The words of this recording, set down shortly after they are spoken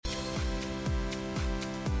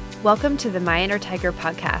Welcome to the My Inner Tiger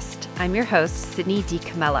podcast. I'm your host, Sydney D.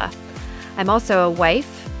 Camella. I'm also a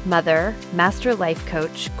wife, mother, master life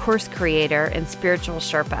coach, course creator, and spiritual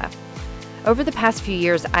Sherpa. Over the past few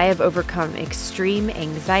years, I have overcome extreme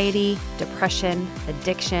anxiety, depression,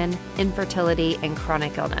 addiction, infertility, and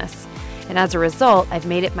chronic illness. And as a result, I've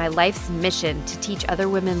made it my life's mission to teach other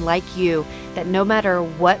women like you that no matter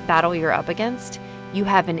what battle you're up against, you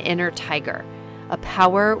have an inner tiger, a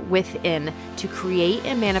power within to create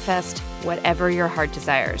and manifest whatever your heart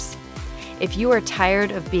desires. If you are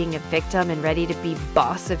tired of being a victim and ready to be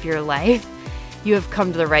boss of your life, you have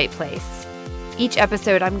come to the right place. Each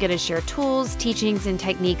episode, I'm going to share tools, teachings, and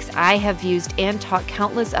techniques I have used and taught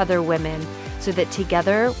countless other women so that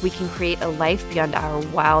together we can create a life beyond our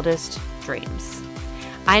wildest dreams.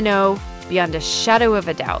 I know beyond a shadow of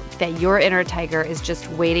a doubt that your inner tiger is just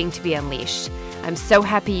waiting to be unleashed. I'm so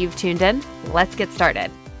happy you've tuned in. Let's get started.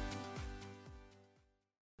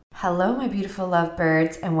 Hello, my beautiful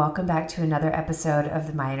lovebirds, and welcome back to another episode of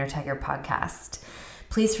the My Inner Tiger podcast.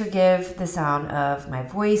 Please forgive the sound of my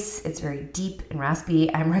voice. It's very deep and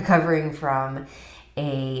raspy. I'm recovering from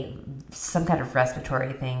some kind of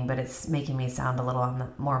respiratory thing, but it's making me sound a little on the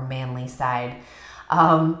more manly side.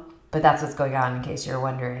 But that's what's going on in case you're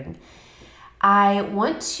wondering. I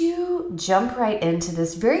want to jump right into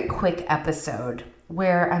this very quick episode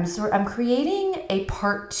where I'm creating a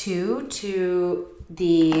part 2 to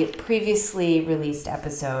the previously released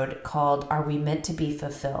episode called Are We Meant to Be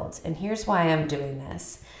Fulfilled? And here's why I'm doing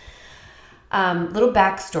this. Little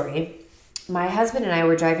backstory. My husband and I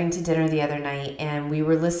were driving to dinner the other night and we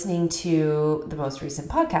were listening to the most recent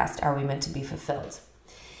podcast, Are We Meant to Be Fulfilled?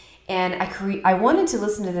 And I wanted to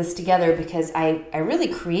listen to this together because I really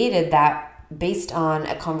created that based on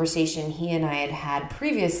a conversation he and I had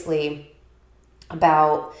previously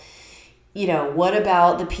about, what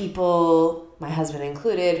about the people, my husband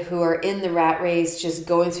included, who are in the rat race, just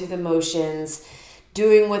going through the motions,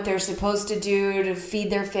 doing what they're supposed to do to feed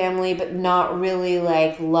their family, but not really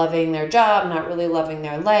loving their job, not really loving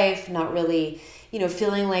their life, not really,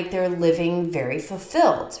 feeling like they're living very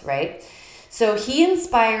fulfilled, right? So he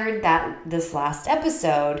inspired this last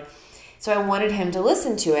episode. So I wanted him to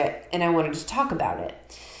listen to it and I wanted to talk about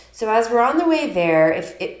it. So as we're on the way there,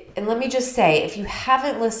 and let me just say, if you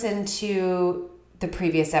haven't listened to the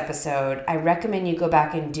previous episode, I recommend you go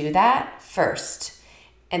back and do that first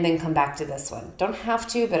and then come back to this one. Don't have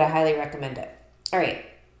to, but I highly recommend it. All right.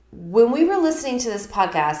 When we were listening to this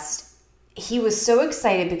podcast, he was so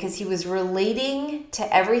excited because he was relating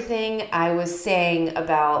to everything I was saying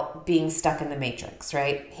about being stuck in the matrix,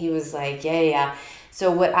 right? He was like, yeah. So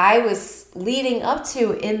what I was leading up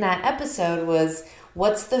to in that episode was,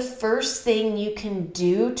 what's the first thing you can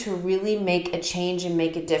do to really make a change and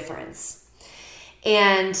make a difference?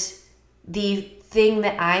 And the thing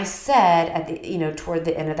that I said at the, toward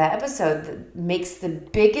the end of that episode that makes the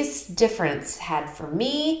biggest difference had for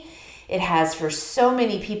me, it has for so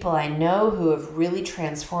many people I know who have really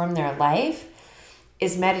transformed their life,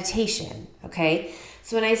 is meditation, okay?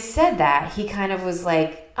 So when I said that, he kind of was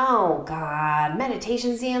like, oh God,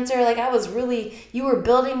 meditation's the answer. You were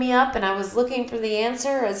building me up and I was looking for the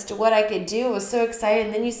answer as to what I could do. I was so excited.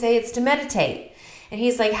 And then you say it's to meditate. And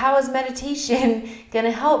he's like, how is meditation going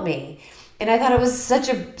to help me? And I thought it was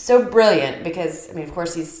so brilliant because, of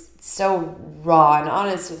course, he's so raw and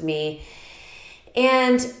honest with me.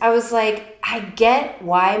 And I was like, I get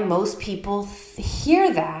why most people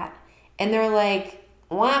hear that. And they're like,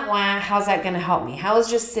 wah, how's that going to help me? How is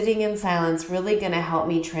just sitting in silence really going to help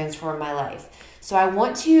me transform my life? So I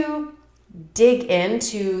want to dig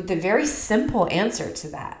into the very simple answer to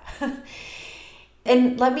that.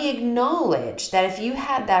 And let me acknowledge that if you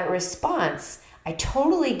had that response, I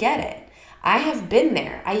totally get it. I have been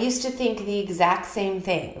there. I used to think the exact same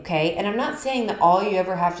thing, okay? And I'm not saying that all you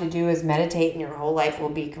ever have to do is meditate and your whole life will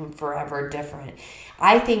become forever different.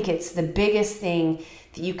 I think it's the biggest thing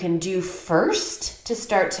that you can do first to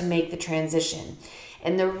start to make the transition.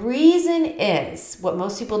 And the reason is, what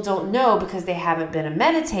most people don't know because they haven't been a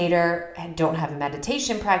meditator and don't have a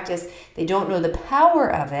meditation practice, they don't know the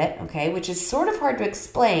power of it, okay, which is sort of hard to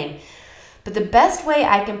explain. But the best way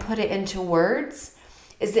I can put it into words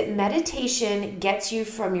is that meditation gets you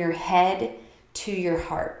from your head to your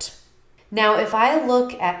heart. Now, if I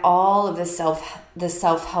look at all of the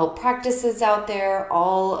self-help practices out there,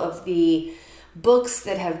 all of the books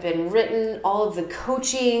that have been written, all of the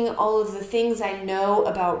coaching, all of the things I know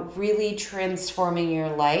about really transforming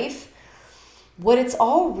your life, what it's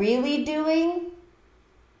all really doing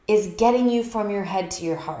is getting you from your head to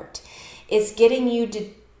your heart. It's getting you to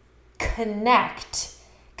connect.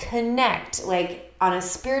 Like, on a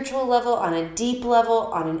spiritual level, on a deep level,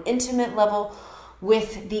 on an intimate level,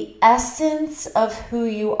 with the essence of who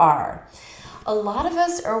you are. A lot of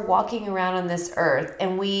us are walking around on this earth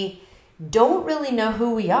and we don't really know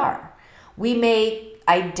who we are. We may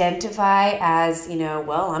identify as,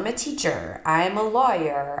 well, I'm a teacher, I'm a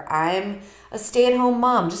lawyer, I'm a stay-at-home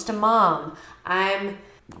mom, just a mom,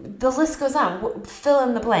 the list goes on, fill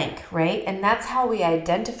in the blank, right? And that's how we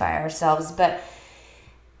identify ourselves. But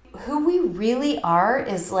who we really are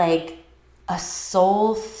is like a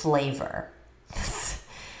soul flavor. That's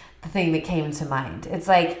the thing that came to mind. It's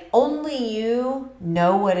like only you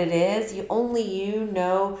know what it is. Only you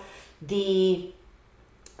know the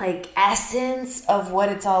essence of what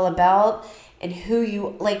it's all about and who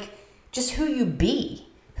you just who you be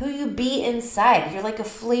inside. You're like a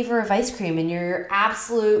flavor of ice cream and you're your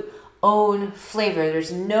absolute own flavor.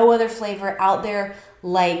 There's no other flavor out there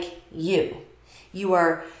like you. You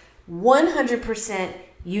are 100%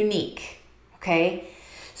 unique, okay?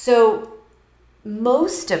 So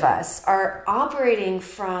most of us are operating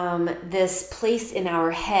from this place in our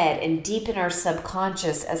head and deep in our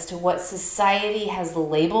subconscious as to what society has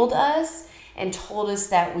labeled us and told us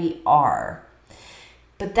that we are.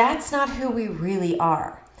 But that's not who we really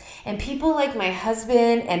are. And people like my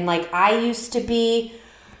husband and like I used to be,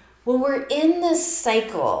 when we're in this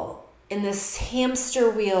cycle, in this hamster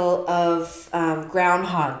wheel of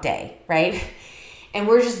Groundhog Day, right? And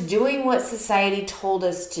we're just doing what society told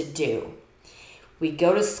us to do. We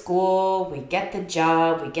go to school, we get the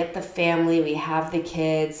job, we get the family, we have the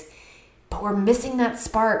kids, but we're missing that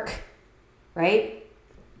spark, right?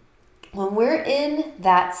 When we're in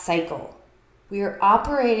that cycle, we are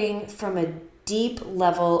operating from a deep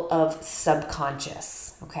level of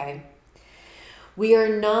subconscious, okay? We are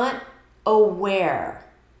not aware.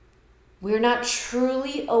 We are not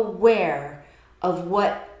truly aware of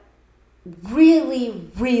what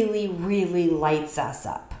really, really, really lights us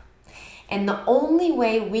up. And the only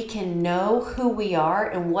way we can know who we are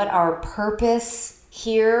and what our purpose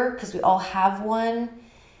here, because we all have one,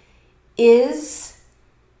 is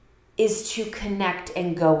to connect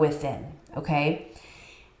and go within, okay?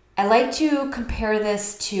 I like to compare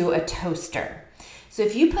this to a toaster. So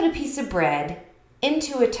if you put a piece of bread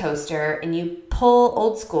into a toaster and you pull,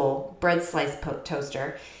 old school bread slice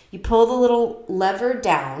toaster, you pull the little lever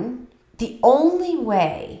down, the only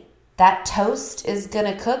way that toast is going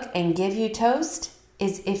to cook and give you toast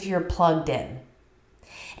is if you're plugged in.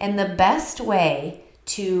 And the best way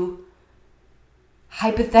to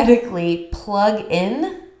hypothetically plug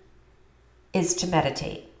in is to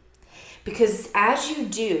meditate. Because as you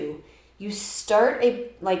do, you start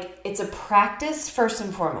it's a practice first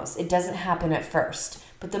and foremost. It doesn't happen at first.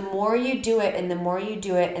 But the more you do it and the more you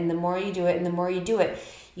do it and the more you do it and the more you do it,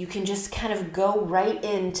 you can just kind of go right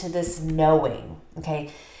into this knowing,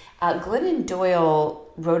 okay? Glennon Doyle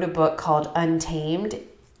wrote a book called Untamed.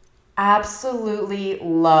 Absolutely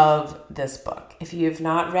love this book. If you have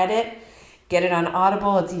not read it, get it on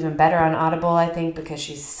Audible. It's even better on Audible, I think, because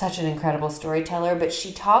she's such an incredible storyteller. But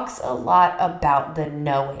she talks a lot about the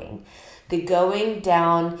knowing, the going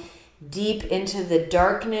down deep into the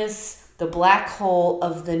darkness, the black hole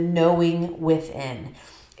of the knowing within.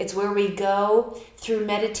 It's where we go through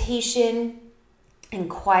meditation and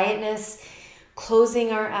quietness,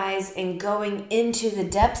 closing our eyes and going into the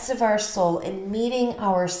depths of our soul and meeting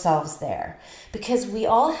ourselves there. Because we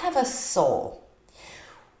all have a soul.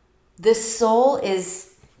 This soul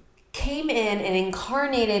came in and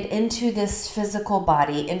incarnated into this physical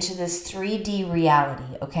body, into this 3D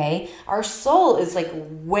reality, okay? Our soul is like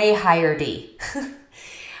way higher D.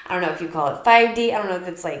 I don't know if you call it 5D. I don't know if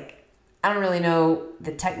it's I don't really know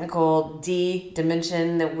the technical D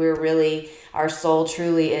dimension that our soul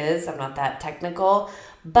truly is. I'm not that technical.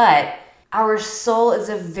 But our soul is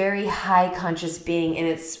a very high conscious being,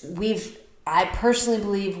 and I personally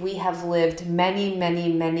believe we have lived many,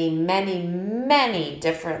 many, many, many, many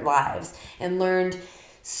different lives and learned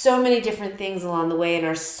so many different things along the way, and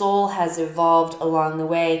our soul has evolved along the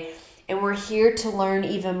way, and we're here to learn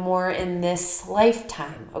even more in this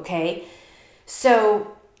lifetime, okay?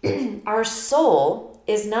 So our soul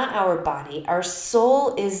is not our body. Our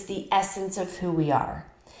soul is the essence of who we are,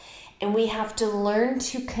 and we have to learn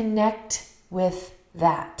to connect with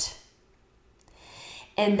that.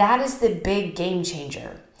 And that is the big game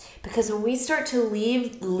changer. Because when we start to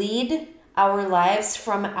lead our lives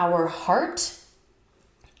from our heart,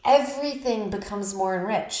 everything becomes more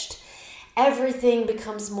enriched. Everything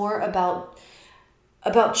becomes more about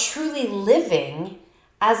truly living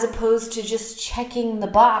as opposed to just checking the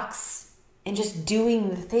box and just doing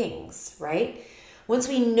the things, right? once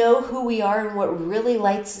we know who we are and what really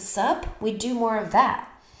lights us up, we do more of that.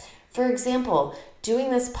 For example, doing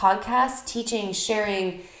this podcast, teaching,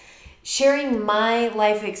 sharing my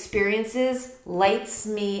life experiences lights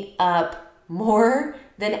me up more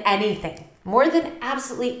than anything, more than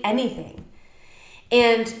absolutely anything.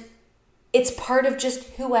 And it's part of just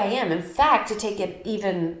who I am. In fact, to take it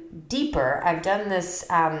even deeper, I've done this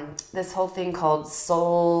this whole thing called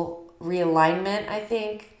soul realignment, I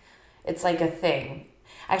think. It's like a thing.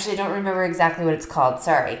 Actually, I don't remember exactly what it's called,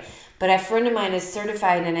 sorry. But a friend of mine is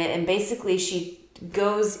certified in it, and basically she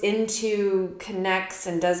goes into, connects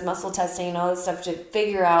and does muscle testing and all this stuff to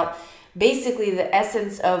figure out basically the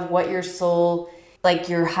essence of what your soul, like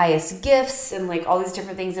your highest gifts and like all these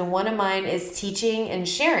different things. And one of mine is teaching and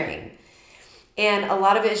sharing. And a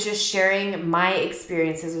lot of it is just sharing my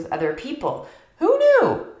experiences with other people. Who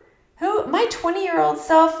knew? My 20-year-old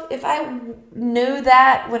self, if I knew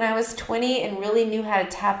that when I was 20 and really knew how to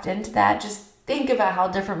tap into that, just think about how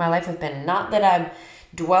different my life would have been. Not that I'm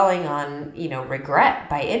dwelling on, regret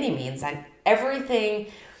by any means. Everything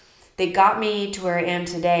that got me to where I am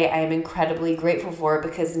today, I am incredibly grateful for,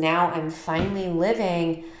 because now I'm finally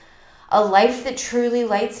living a life that truly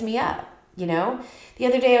lights me up. The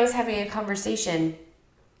other day I was having a conversation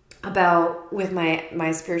with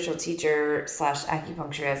my spiritual teacher /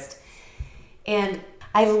 acupuncturist, and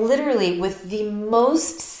I literally, with the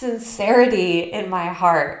most sincerity in my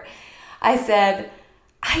heart, I said,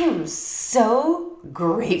 I am so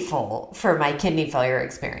grateful for my kidney failure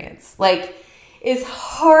experience. Like, as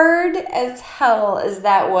hard as hell as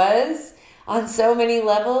that was on so many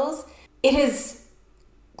levels, it is,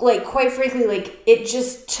 like, quite frankly, like, it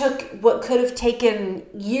just took what could have taken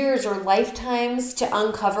years or lifetimes to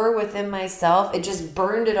uncover within myself. It just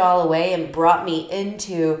burned it all away and brought me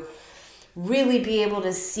into really be able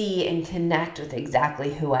to see and connect with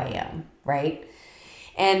exactly who I am, right?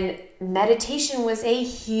 And meditation was a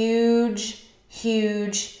huge,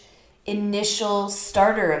 huge initial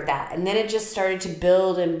starter of that. And then it just started to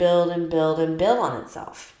build and build and build and build on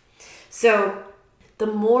itself. So the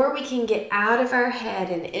more we can get out of our head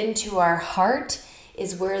and into our heart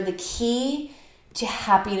is where the key to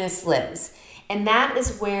happiness lives. And that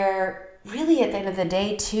is where, really at the end of the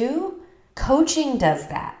day too, coaching does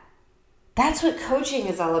that. That's what coaching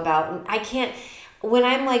is all about. And when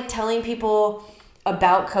I'm like telling people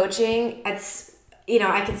about coaching, it's,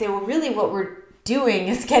 I can say, well, really what we're doing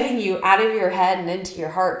is getting you out of your head and into your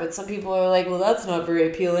heart. But some people are like, well, that's not very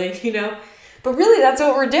appealing, But really, that's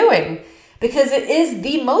what we're doing, because it is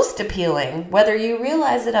the most appealing, whether you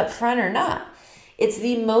realize it up front or not. It's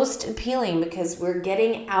the most appealing because we're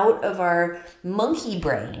getting out of our monkey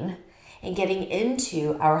brain and getting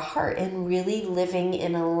into our heart and really living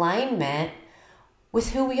in alignment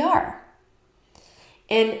with who we are.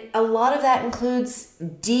 And a lot of that includes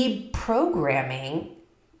deprogramming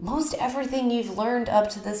most everything you've learned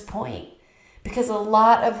up to this point. Because a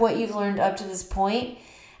lot of what you've learned up to this point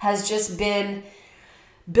has just been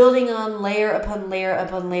building on layer upon layer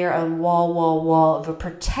upon layer on wall of a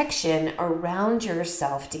protection around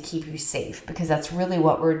yourself to keep you safe. Because that's really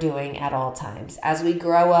what we're doing at all times. As we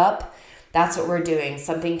grow up, that's what we're doing.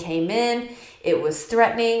 Something came in, it was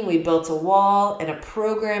threatening, we built a wall and a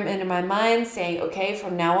program into my mind saying, okay,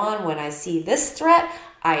 from now on, when I see this threat,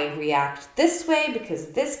 I react this way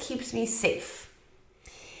because this keeps me safe.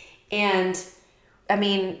 And I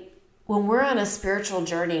mean, when we're on a spiritual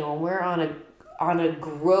journey, when we're on a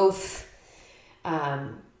growth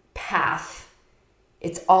path,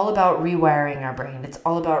 it's all about rewiring our brain. It's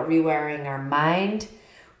all about rewiring our mind,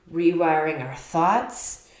 rewiring our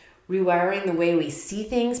thoughts, rewiring the way we see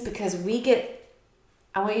things, because I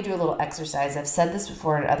want you to do a little exercise. I've said this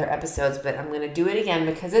before in other episodes, but I'm going to do it again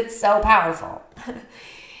because it's so powerful.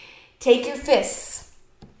 Take your fists,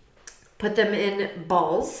 put them in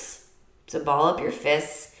balls, so ball up your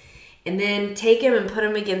fists, and then take them and put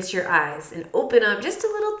them against your eyes and open up just a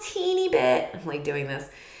little teeny bit. I'm like doing this,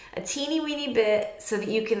 a teeny weeny bit, so that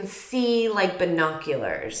you can see like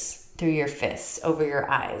binoculars through your fists over your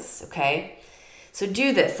eyes, okay? So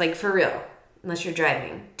do this, like for real, unless you're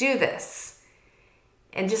driving. Do this.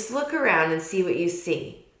 And just look around and see what you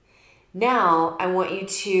see. Now, I want you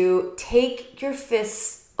to take your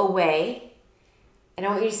fists away, and I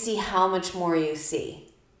want you to see how much more you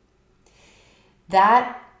see.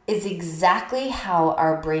 That is exactly how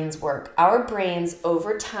our brains work. Our brains,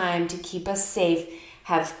 over time, to keep us safe,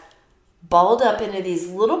 have balled up into these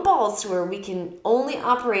little balls to where we can only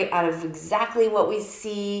operate out of exactly what we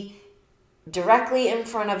see directly in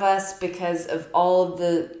front of us because of all of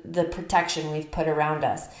the protection we've put around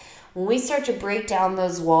us. When we start to break down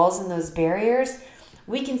those walls and those barriers,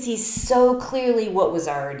 we can see so clearly what was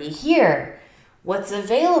already here, what's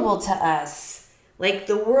available to us. Like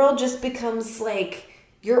the world just becomes like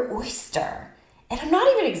your oyster. And I'm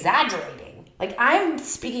not even exaggerating. Like I'm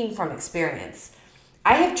speaking from experience.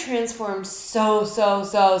 I have transformed so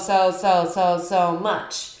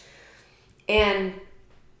much. And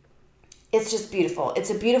it's just beautiful. It's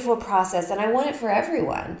a beautiful process, and I want it for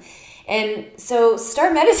everyone. And so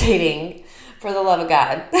start meditating, for the love of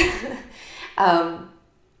God.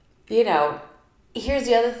 Here's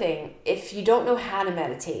the other thing. If you don't know how to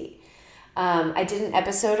meditate, I did an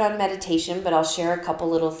episode on meditation, but I'll share a couple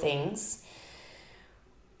little things.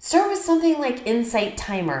 Start with something like Insight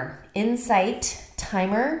Timer. Insight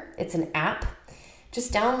Timer, it's an app.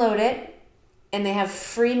 Just download it. And they have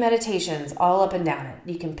free meditations all up and down it.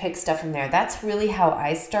 You can pick stuff from there. That's really how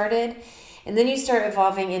I started. And then you start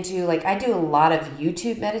evolving into, like, I do a lot of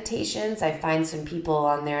YouTube meditations. I find some people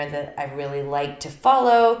on there that I really like to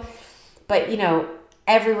follow. But,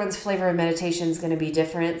 everyone's flavor of meditation is going to be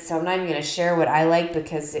different. So I'm not even going to share what I like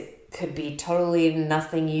because it could be totally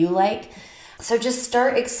nothing you like. So just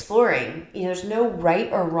start exploring. There's no right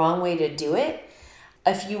or wrong way to do it.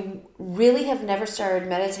 If you really have never started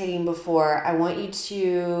meditating before, I want you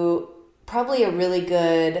to probably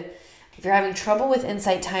if you're having trouble with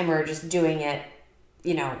Insight Timer, just doing it,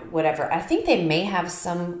 whatever. I think they may have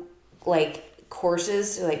some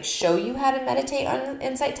courses to show you how to meditate on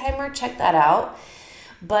Insight Timer. Check that out.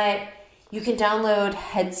 But you can download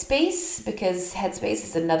Headspace, because Headspace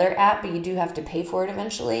is another app, but you do have to pay for it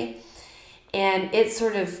eventually. And it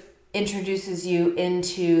sort of introduces you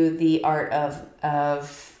into the art of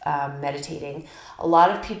meditating. A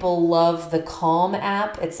lot of people love the Calm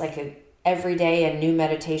app. It's like every day a new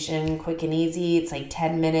meditation, quick and easy. It's like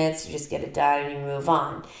 10 minutes. You just get it done and you move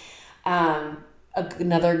on.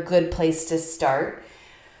 Another good place to start.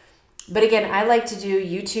 But again, I like to do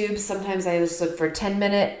YouTube. Sometimes I just look for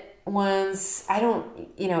 10-minute ones. I don't,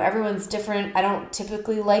 everyone's different. I don't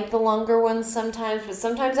typically like the longer ones sometimes, but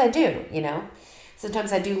sometimes I do,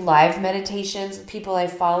 Sometimes I do live meditations with people I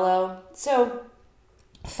follow. So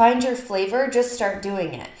find your flavor, just start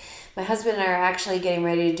doing it. My husband and I are actually getting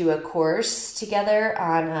ready to do a course together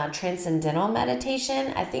on transcendental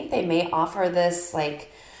meditation. I think they may offer this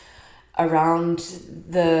around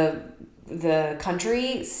the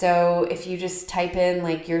country. So if you just type in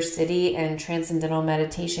your city and transcendental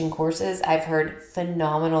meditation courses, I've heard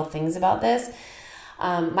phenomenal things about this.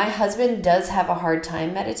 My husband does have a hard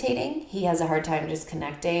time meditating. He has a hard time just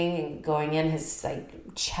connecting and going in. His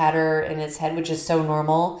chatter in his head, which is so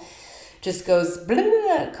normal, just goes blah, blah,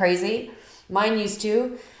 blah, crazy. Mine used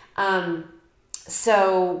to.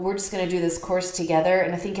 So we're just going to do this course together,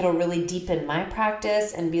 and I think it'll really deepen my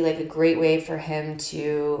practice and be a great way for him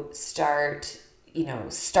to start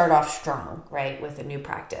off strong, right, with a new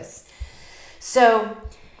practice. So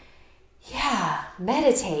yeah,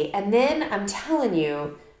 meditate. And then I'm telling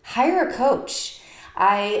you, hire a coach.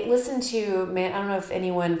 I listened to, I don't know if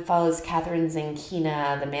anyone follows Catherine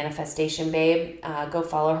Zankina, the Manifestation Babe. Go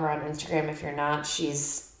follow her on Instagram if you're not.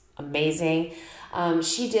 She's amazing.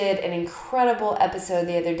 She did an incredible episode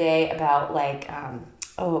the other day about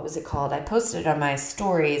what was it called? I posted it on my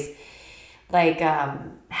stories.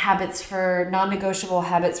 Non-negotiable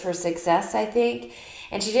habits for success, I think.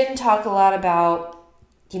 And she didn't talk a lot about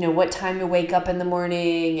what time to wake up in the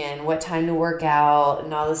morning and what time to work out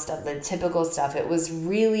and all this stuff, the typical stuff. It was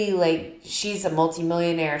really she's a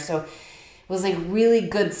multimillionaire. So it was really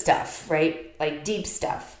good stuff, right? Deep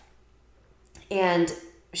stuff. And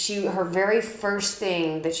her very first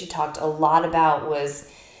thing that she talked a lot about was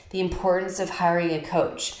the importance of hiring a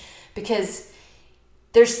coach, because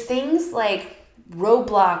there's things like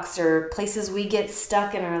roadblocks or places we get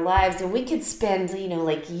stuck in our lives, and we could spend,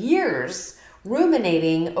 years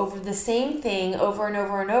ruminating over the same thing over and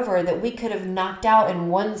over and over that we could have knocked out in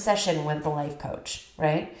one session with the life coach,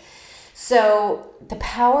 right? So the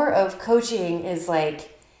power of coaching is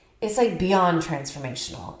it's beyond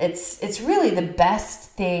transformational. It's really the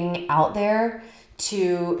best thing out there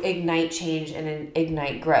to ignite change and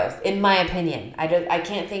ignite growth, in my opinion. I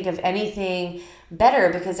can't think of anything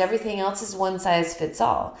better, because everything else is one size fits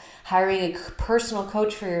all. Hiring a personal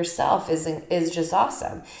coach for yourself is just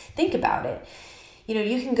awesome. Think about it.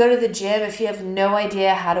 You can go to the gym. If you have no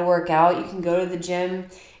idea how to work out, you can go to the gym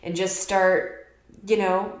and just start,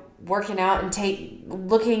 working out and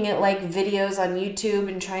looking at videos on YouTube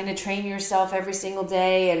and trying to train yourself every single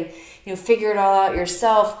day and, figure it all out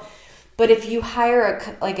yourself. But if you hire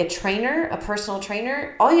a trainer, a personal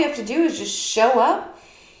trainer, all you have to do is just show up,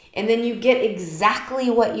 and then you get exactly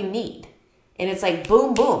what you need. And it's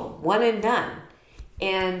boom, boom, one and done.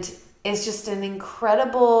 And is just an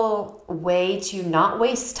incredible way to not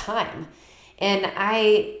waste time. And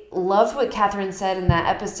I loved what Catherine said in that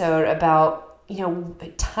episode about,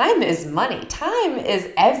 time is money. Time is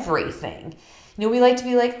everything. We like to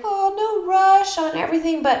be like, oh, no rush on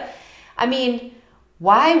everything. But I mean,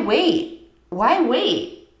 why wait? Why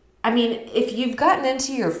wait? I mean, if you've gotten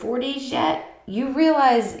into your 40s yet, you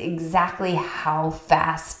realize exactly how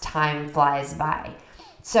fast time flies by.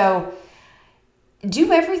 So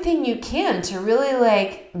do everything you can to really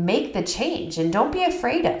make the change, and don't be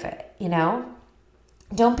afraid of it,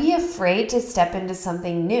 Don't be afraid to step into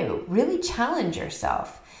something new. Really challenge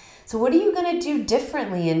yourself. So what are you going to do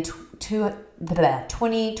differently in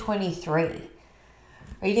 2023?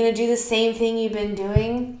 Are you going to do the same thing you've been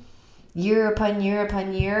doing year upon year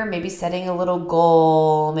upon year? Maybe setting a little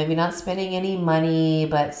goal, maybe not spending any money,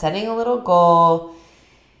 but setting a little goal,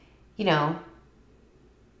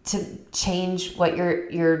 to change what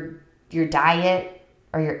your diet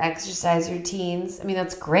or your exercise routines. I mean,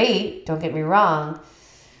 that's great. Don't get me wrong.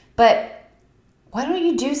 But why don't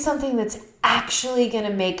you do something that's actually going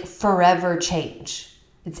to make forever change?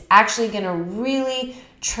 It's actually going to really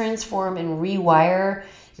transform and rewire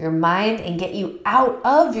your mind and get you out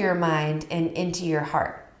of your mind and into your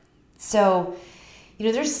heart. So,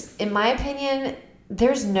 in my opinion,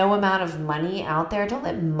 there's no amount of money out there. Don't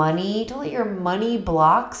let your money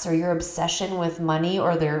blocks or your obsession with money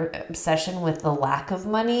or their obsession with the lack of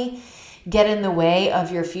money get in the way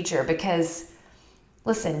of your future. Because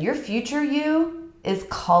listen, your future you is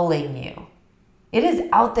calling you. It is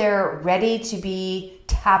out there ready to be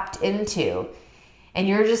tapped into. And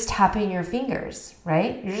you're just tapping your fingers,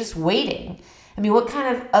 right? You're just waiting. I mean, what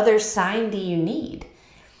kind of other sign do you need?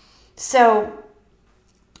 So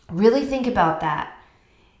really think about that.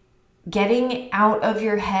 Getting out of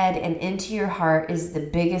your head and into your heart is the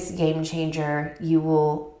biggest game changer you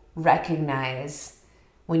will recognize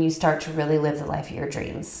when you start to really live the life of your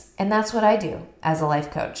dreams. And that's what I do as a life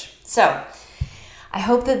coach. So I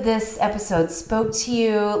hope that this episode spoke to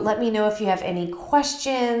you. Let me know if you have any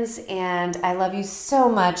questions, and I love you so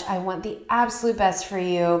much. I want the absolute best for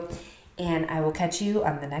you, and I will catch you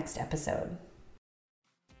on the next episode.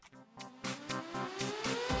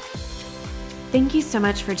 Thank you so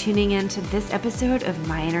much for tuning in to this episode of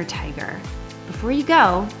My Inner Tiger. Before you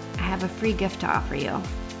go, I have a free gift to offer you.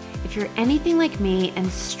 If you're anything like me and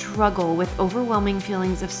struggle with overwhelming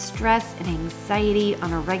feelings of stress and anxiety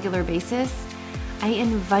on a regular basis, I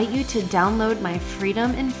invite you to download my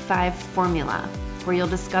Freedom in 5 formula, where you'll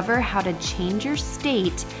discover how to change your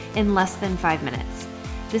state in less than 5 minutes.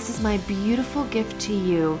 This is my beautiful gift to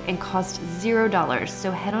you and costs $0.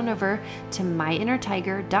 So head on over to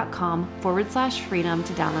myinnertiger.com/freedom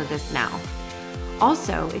to download this now.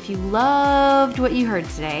 Also, if you loved what you heard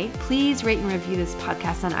today, please rate and review this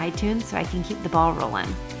podcast on iTunes so I can keep the ball rolling.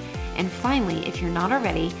 And finally, if you're not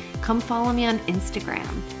already, come follow me on Instagram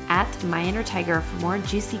 @myinnertiger for more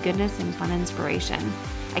juicy goodness and fun inspiration.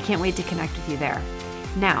 I can't wait to connect with you there.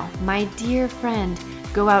 Now, my dear friend,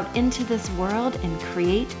 go out into this world and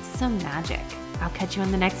create some magic. I'll catch you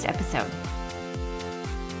on the next episode.